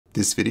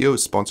This video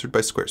is sponsored by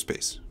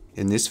Squarespace.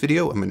 In this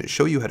video, I'm going to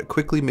show you how to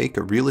quickly make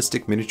a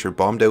realistic miniature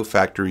bombed out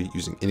factory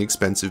using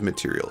inexpensive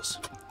materials.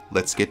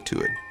 Let's get to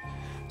it.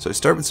 So I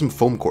start with some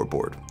Foamcore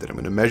board that I'm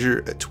going to measure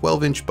a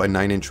 12-inch by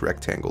 9-inch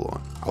rectangle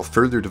on. I'll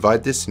further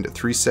divide this into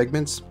 3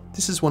 segments.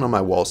 This is one of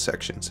my wall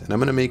sections, and I'm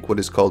going to make what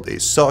is called a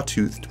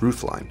sawtoothed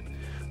roofline.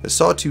 A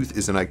sawtooth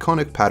is an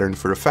iconic pattern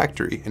for a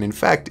factory, and in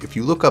fact, if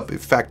you look up a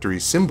factory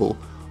symbol,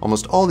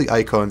 almost all the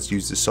icons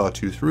use the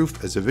sawtooth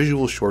roof as a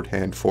visual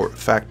shorthand for a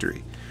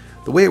factory.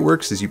 The way it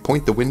works is you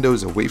point the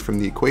windows away from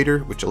the equator,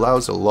 which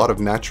allows a lot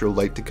of natural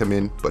light to come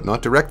in, but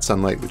not direct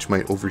sunlight, which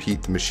might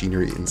overheat the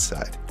machinery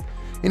inside.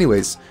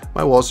 Anyways,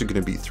 my walls are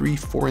going to be 3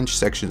 4-inch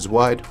sections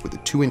wide with a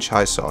 2-inch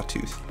high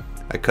sawtooth.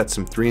 I cut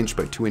some 3-inch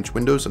by 2-inch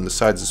windows on the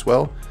sides as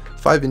well,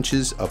 5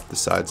 inches up the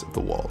sides of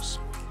the walls.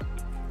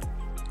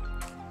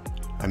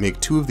 I make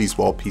 2 of these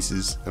wall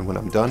pieces, and when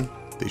I'm done,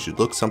 they should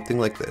look something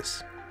like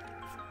this.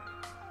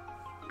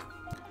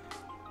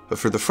 But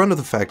for the front of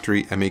the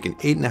factory, I make an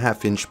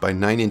 8.5-inch by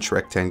 9-inch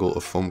rectangle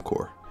of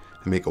Foamcore.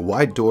 I make a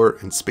wide door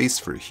and space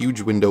for a huge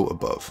window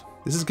above.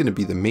 This is going to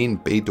be the main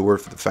bay door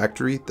for the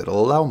factory that'll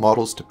allow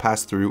models to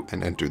pass through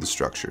and enter the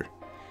structure.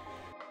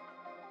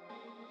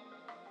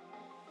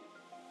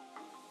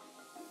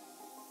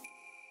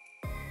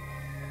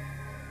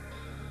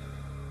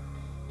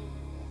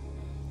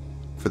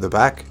 For the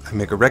back, I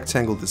make a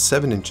rectangle that's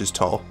 7 inches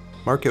tall,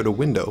 mark out a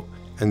window,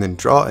 and then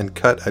draw and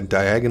cut a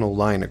diagonal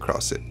line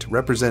across it to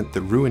represent the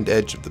ruined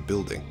edge of the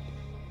building.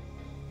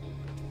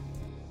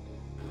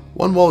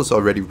 One wall is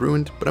already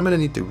ruined, but I'm going to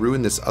need to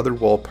ruin this other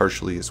wall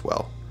partially as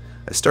well.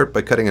 I start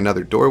by cutting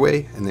another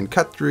doorway and then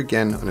cut through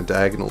again on a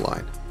diagonal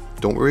line.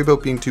 Don't worry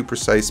about being too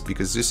precise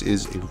because this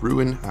is a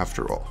ruin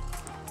after all.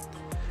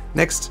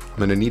 Next, I'm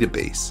going to need a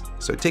base,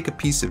 so I take a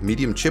piece of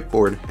medium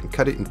chipboard and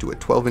cut it into a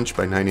 12-inch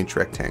by 9-inch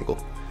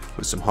rectangle.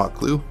 With some hot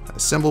glue, I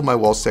assemble my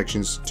wall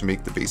sections to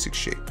make the basic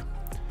shape.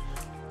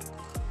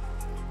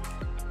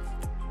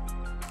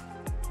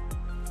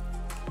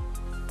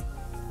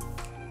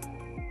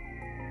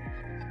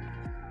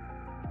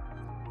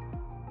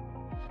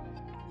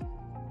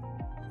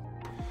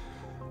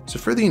 So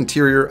for the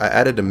interior, I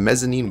added a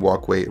mezzanine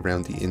walkway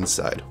around the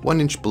inside,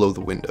 1 inch below the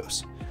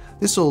windows.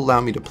 This will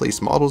allow me to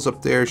place models up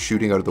there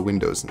shooting out of the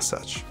windows and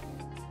such.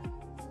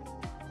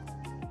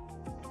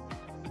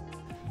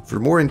 For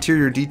more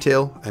interior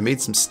detail, I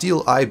made some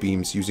steel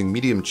I-beams using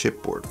medium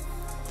chipboard.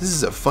 This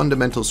is a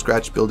fundamental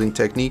scratch building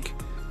technique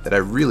that I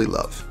really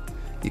love.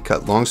 You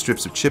cut long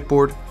strips of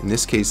chipboard, in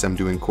this case I'm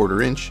doing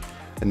 1/4 inch,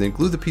 and then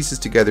glue the pieces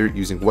together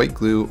using white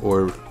glue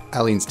or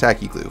Aleene's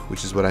tacky glue,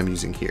 which is what I'm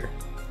using here.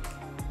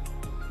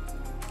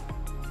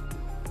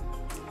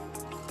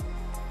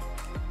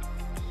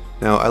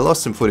 Now I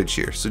lost some footage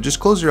here, so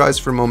just close your eyes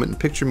for a moment and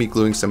picture me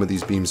gluing some of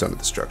these beams onto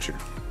the structure.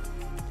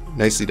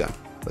 Nicely done.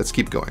 Let's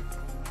keep going.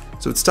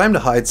 So it's time to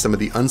hide some of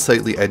the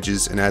unsightly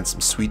edges and add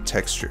some sweet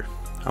texture.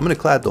 I'm going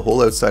to clad the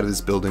whole outside of this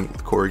building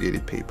with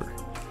corrugated paper.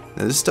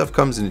 Now this stuff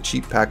comes in a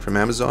cheap pack from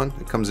Amazon.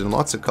 It comes in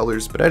lots of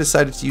colors, but I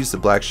decided to use the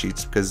black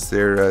sheets because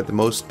they're the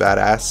most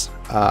badass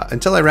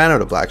until I ran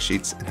out of black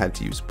sheets and had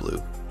to use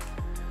blue.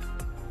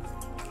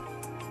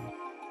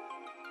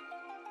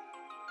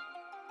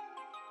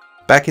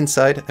 Back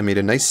inside, I made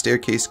a nice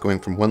staircase going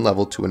from one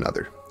level to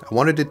another. I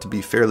wanted it to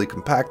be fairly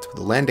compact with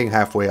a landing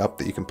halfway up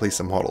that you can place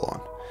a model on.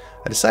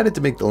 I decided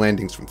to make the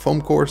landings from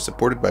Foamcore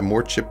supported by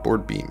more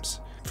chipboard beams.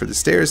 For the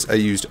stairs, I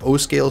used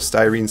O-scale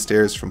styrene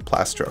stairs from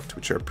Plastruct,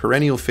 which are a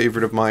perennial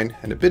favorite of mine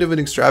and a bit of an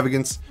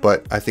extravagance,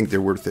 but I think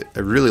they're worth it. I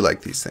really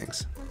like these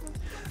things.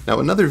 Now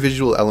another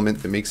visual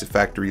element that makes a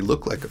factory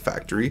look like a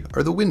factory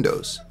are the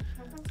windows.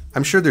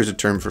 I'm sure there's a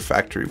term for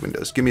factory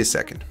windows. Give me a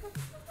second.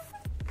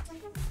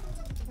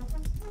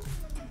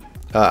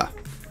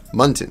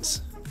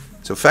 Muntins.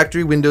 So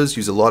factory windows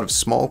use a lot of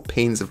small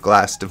panes of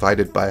glass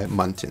divided by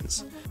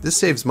muntins. This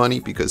saves money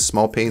because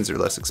small panes are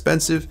less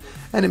expensive,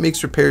 and it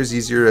makes repairs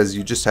easier as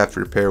you just have to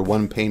repair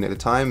 1 pane at a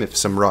time if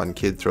some rotten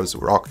kid throws a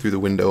rock through the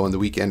window on the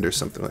weekend or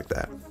something like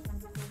that.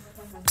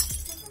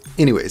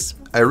 Anyways,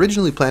 I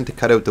originally planned to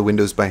cut out the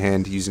windows by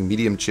hand using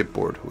medium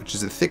chipboard, which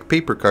is a thick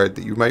paper card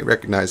that you might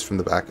recognize from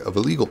the back of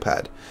a legal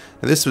pad.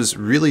 Now this was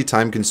really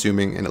time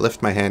consuming and it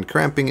left my hand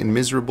cramping and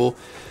miserable,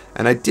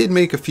 and I did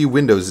make a few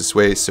windows this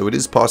way, so it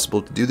is possible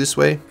to do this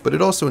way, but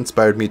it also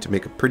inspired me to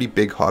make a pretty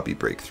big hobby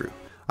breakthrough.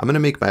 I'm going to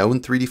make my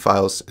own 3D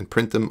files and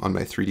print them on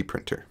my 3D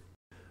printer.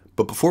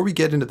 But before we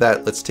get into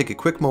that, let's take a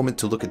quick moment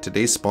to look at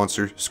today's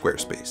sponsor,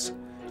 Squarespace.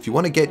 If you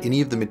want to get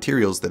any of the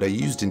materials that I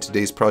used in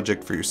today's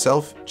project for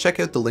yourself, check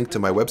out the link to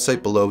my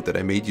website below that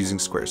I made using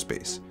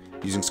Squarespace.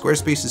 Using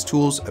Squarespace's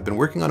tools, I've been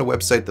working on a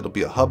website that'll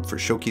be a hub for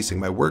showcasing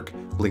my work,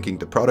 linking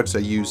to products I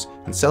use,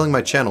 and selling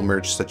my channel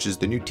merch such as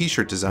the new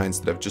t-shirt designs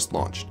that I've just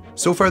launched.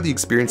 So far the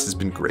experience has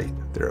been great.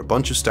 There are a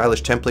bunch of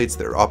stylish templates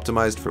that are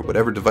optimized for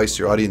whatever device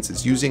your audience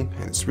is using,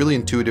 and it's really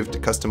intuitive to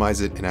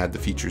customize it and add the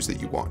features that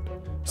you want.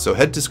 So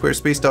head to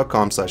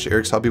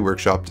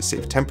squarespace.com/ericshobbyworkshop to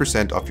save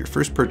 10% off your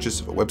first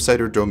purchase of a website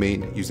or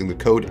domain using the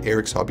code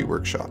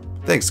ericshobbyworkshop.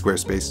 Thanks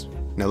Squarespace.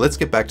 Now let's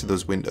get back to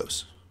those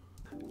windows.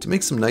 To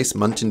make some nice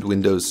muntined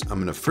windows, I'm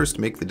going to first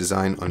make the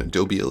design on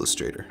Adobe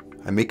Illustrator.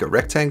 I make a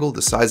rectangle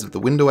the size of the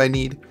window I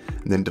need,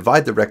 and then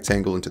divide the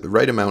rectangle into the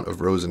right amount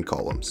of rows and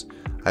columns.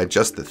 I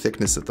adjust the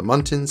thickness of the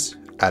muntins,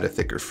 add a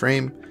thicker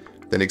frame,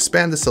 then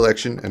expand the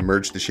selection and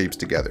merge the shapes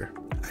together.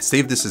 I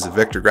save this as a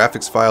vector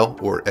graphics file,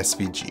 or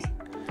SVG.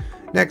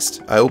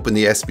 Next, I open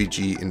the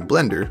SVG in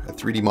Blender, a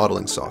 3D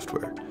modeling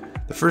software.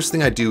 The first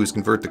thing I do is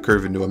convert the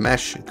curve into a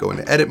mesh, go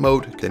into edit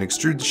mode, then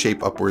extrude the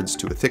shape upwards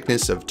to a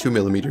thickness of 2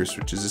 mm,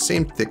 which is the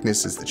same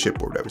thickness as the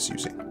chipboard I was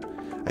using.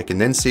 I can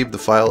then save the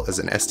file as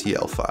an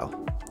STL file.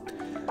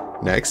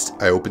 Next,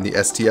 I open the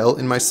STL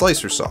in my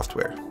slicer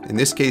software. In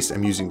this case,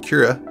 I'm using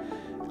Cura,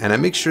 and I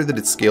make sure that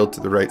it's scaled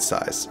to the right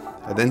size.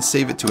 I then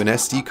save it to an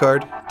SD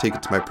card, take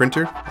it to my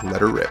printer, and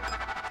let her rip.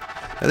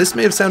 Now this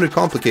may have sounded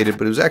complicated,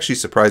 but it was actually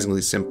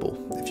surprisingly simple.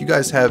 If you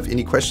guys have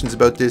any questions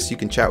about this, you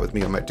can chat with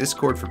me on my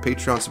Discord for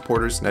Patreon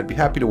supporters, and I'd be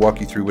happy to walk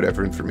you through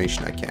whatever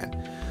information I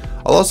can.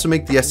 I'll also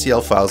make the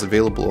STL files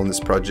available on this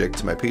project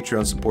to my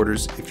Patreon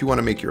supporters if you want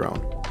to make your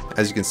own.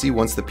 As you can see,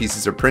 once the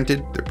pieces are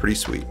printed, they're pretty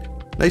sweet.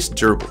 Nice and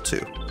durable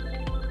too.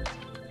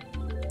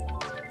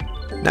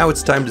 Now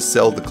it's time to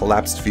sell the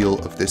collapsed feel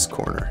of this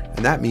corner,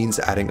 and that means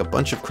adding a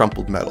bunch of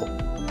crumpled metal.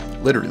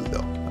 Literally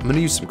though. I'm going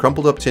to use some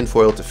crumpled up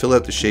tinfoil to fill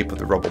out the shape of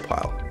the rubble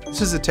pile.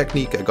 This is a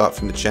technique I got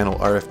from the channel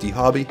RFD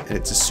Hobby, and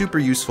it's a super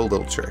useful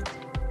little trick.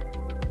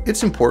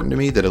 It's important to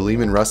me that a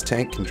Lehman Rust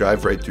tank can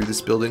drive right through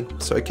this building,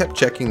 so I kept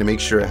checking to make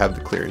sure I have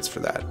the clearance for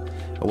that.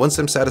 And once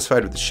I'm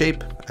satisfied with the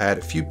shape, I add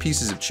a few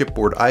pieces of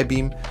chipboard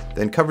I-beam,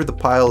 then cover the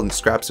pile in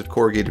scraps of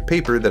corrugated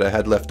paper that I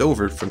had left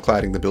over from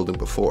cladding the building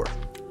before.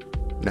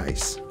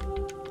 Nice.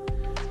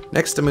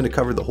 Next, I'm going to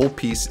cover the whole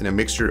piece in a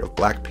mixture of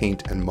black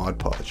paint and Mod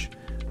Podge.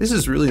 This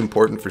is really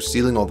important for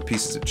sealing all the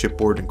pieces of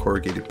chipboard and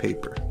corrugated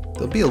paper.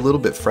 They'll be a little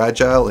bit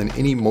fragile and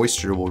any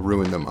moisture will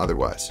ruin them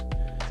otherwise.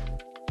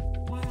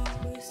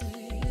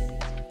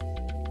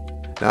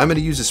 Now I'm going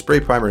to use a spray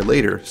primer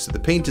later, so the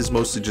paint is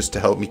mostly just to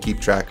help me keep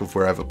track of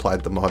where I've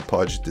applied the Mod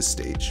Podge at this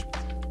stage.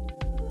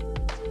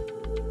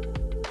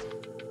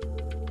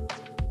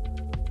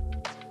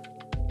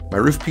 My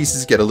roof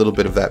pieces get a little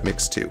bit of that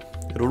mix too.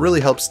 It'll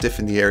really help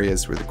stiffen the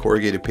areas where the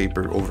corrugated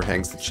paper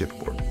overhangs the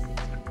chipboard.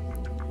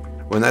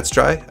 When that's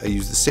dry, I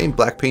use the same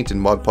black paint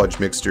and Mod Podge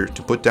mixture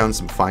to put down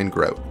some fine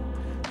grout.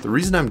 The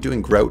reason I'm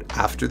doing grout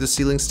after the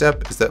sealing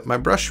step is that my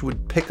brush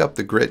would pick up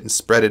the grit and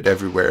spread it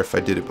everywhere if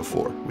I did it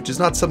before, which is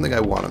not something I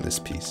want on this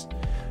piece.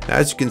 Now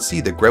as you can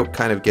see, the grout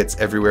kind of gets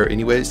everywhere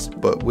anyways,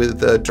 but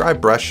with a dry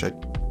brush I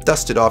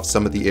dusted off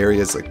some of the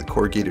areas like the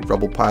corrugated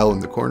rubble pile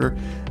in the corner,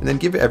 and then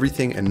give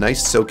everything a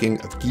nice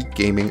soaking of Geek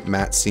Gaming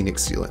Matte Scenic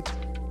Sealant.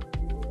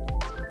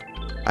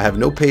 I have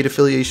no paid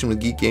affiliation with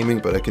Geek Gaming,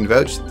 but I can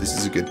vouch that this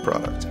is a good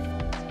product.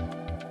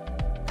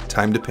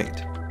 Time to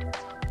paint.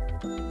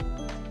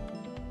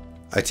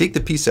 I take the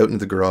piece out into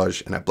the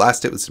garage and I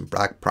blast it with some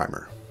black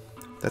primer.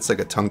 That's like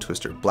a tongue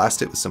twister.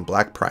 Blast it with some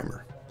black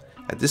primer.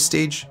 At this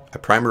stage, I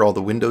primer all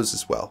the windows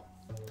as well.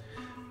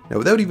 Now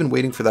without even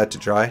waiting for that to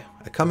dry,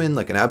 I come in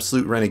like an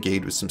absolute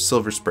renegade with some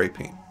silver spray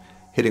paint.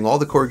 Hitting all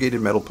the corrugated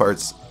metal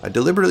parts, I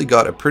deliberately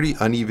got a pretty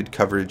uneven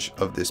coverage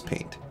of this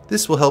paint.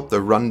 This will help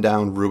the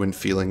run-down, ruined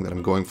feeling that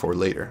I'm going for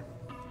later.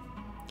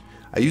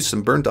 I used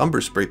some burnt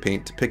umber spray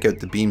paint to pick out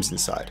the beams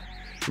inside.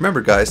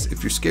 Remember guys,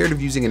 if you're scared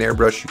of using an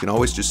airbrush, you can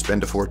always just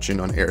spend a fortune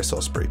on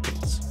aerosol spray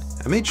paints.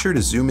 I made sure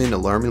to zoom in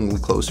alarmingly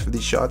close for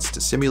these shots to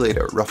simulate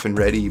a rough and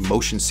ready,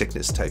 motion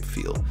sickness type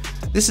feel.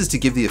 This is to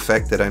give the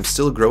effect that I'm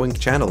still a growing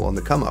channel on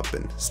the come up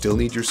and still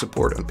need your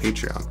support on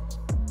Patreon.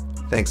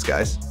 Thanks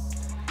guys.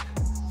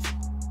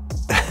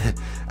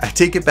 I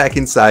take it back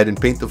inside and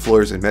paint the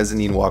floors and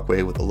mezzanine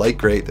walkway with a light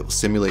gray that will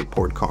simulate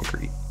poured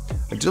concrete.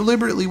 I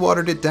deliberately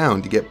watered it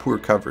down to get poor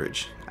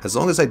coverage. As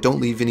long as I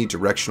don't leave any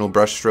directional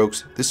brush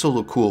strokes, this will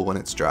look cool when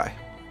it's dry.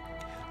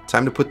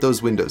 Time to put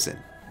those windows in.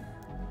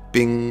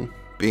 Bing,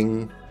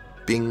 bing,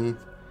 bing.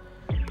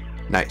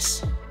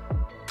 Nice.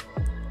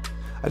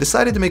 I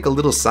decided to make a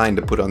little sign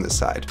to put on the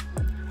side.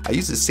 I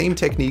use the same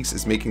techniques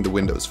as making the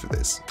windows for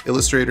this.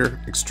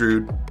 Illustrator,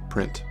 extrude,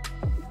 print.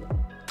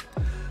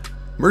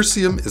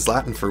 Mercium is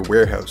Latin for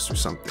warehouse or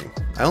something.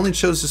 I only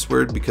chose this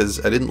word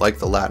because I didn't like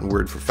the Latin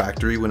word for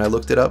factory when I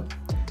looked it up.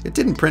 It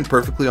didn't print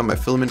perfectly on my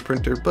filament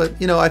printer, but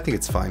you know, I think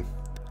it's fine.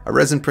 A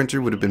resin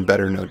printer would have been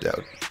better, no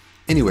doubt.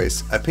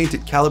 Anyways, I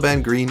painted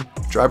Caliban green,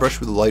 dry brush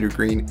with a lighter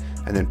green,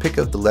 and then pick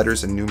out the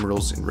letters and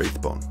numerals in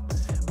Wraithbone.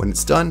 When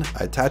it's done,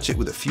 I attach it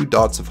with a few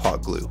dots of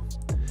hot glue.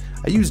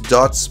 I use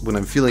dots when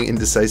I'm feeling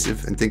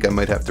indecisive and think I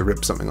might have to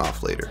rip something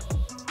off later.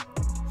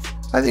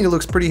 I think it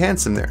looks pretty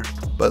handsome there,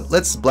 but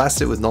let's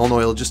blast it with Nuln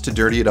Oil just to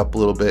dirty it up a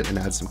little bit and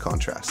add some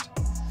contrast.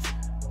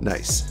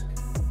 Nice.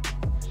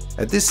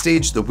 At this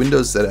stage, the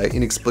windows that I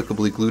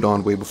inexplicably glued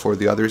on way before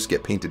the others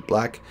get painted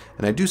black,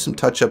 and I do some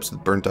touch-ups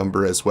with burnt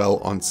umber as well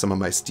on some of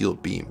my steel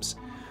beams.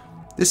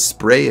 This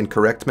spray and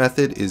correct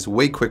method is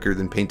way quicker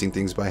than painting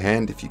things by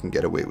hand if you can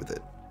get away with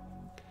it.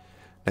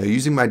 Now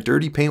using my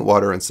dirty paint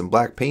water and some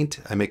black paint,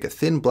 I make a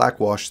thin black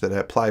wash that I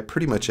apply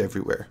pretty much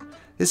everywhere.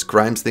 This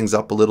grinds things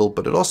up a little,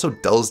 but it also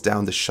dulls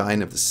down the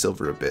shine of the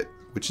silver a bit.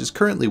 which is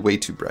currently way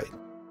too bright.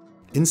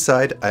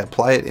 Inside, I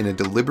apply it in a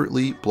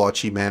deliberately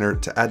blotchy manner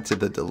to add to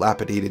the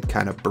dilapidated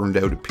kind of burned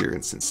out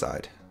appearance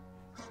inside.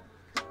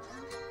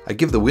 I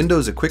give the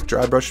windows a quick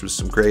dry brush with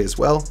some gray as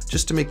well,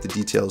 just to make the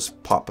details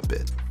pop a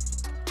bit.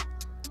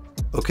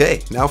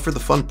 Okay, now for the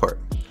fun part.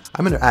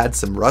 I'm going to add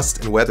some rust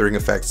and weathering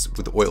effects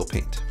with oil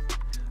paint.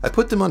 I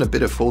put them on a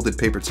bit of folded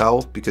paper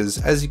towel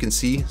because, as you can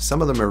see,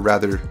 some of them are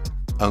rather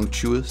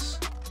unctuous.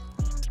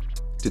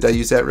 Did I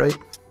use that right?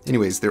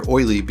 Anyways, they're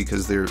oily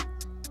because they're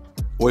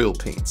oil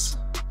paints.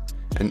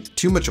 And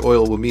too much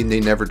oil will mean they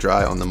never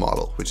dry on the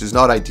model, which is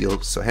not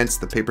ideal, so hence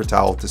the paper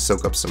towel to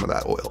soak up some of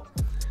that oil.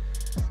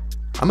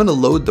 I'm going to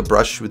load the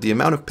brush with the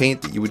amount of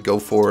paint that you would go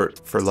for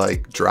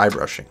like dry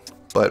brushing.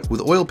 But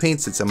with oil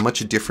paints, it's a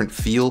much different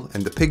feel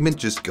and the pigment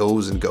just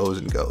goes and goes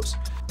and goes.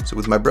 So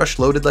with my brush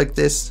loaded like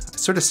this, I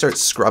sort of start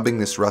scrubbing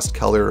this rust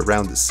color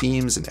around the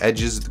seams and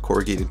edges of the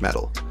corrugated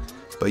metal.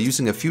 By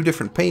using a few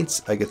different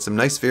paints, I get some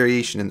nice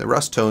variation in the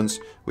rust tones,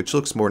 which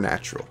looks more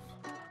natural.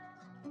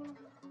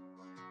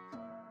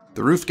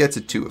 The roof gets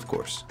it too, of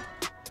course.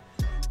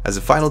 As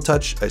a final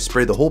touch, I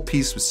spray the whole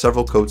piece with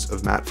several coats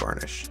of matte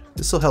varnish.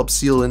 This will help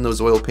seal in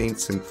those oil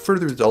paints and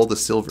further dull the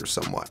silver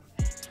somewhat.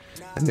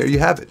 And there you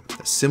have it,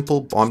 a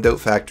simple bombed out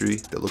factory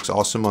that looks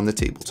awesome on the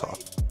tabletop.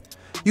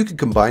 You can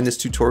combine this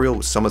tutorial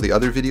with some of the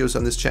other videos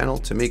on this channel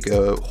to make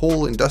a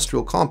whole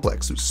industrial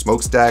complex with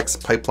smokestacks,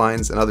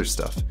 pipelines, and other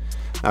stuff.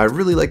 Now, I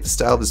really like the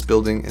style of this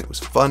building and it was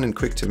fun and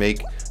quick to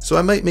make, so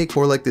I might make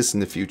more like this in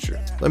the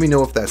future. Let me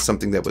know if that's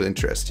something that would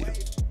interest you.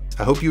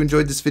 I hope you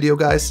enjoyed this video,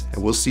 guys,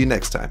 and we'll see you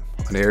next time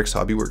on Eric's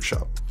Hobby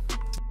Workshop.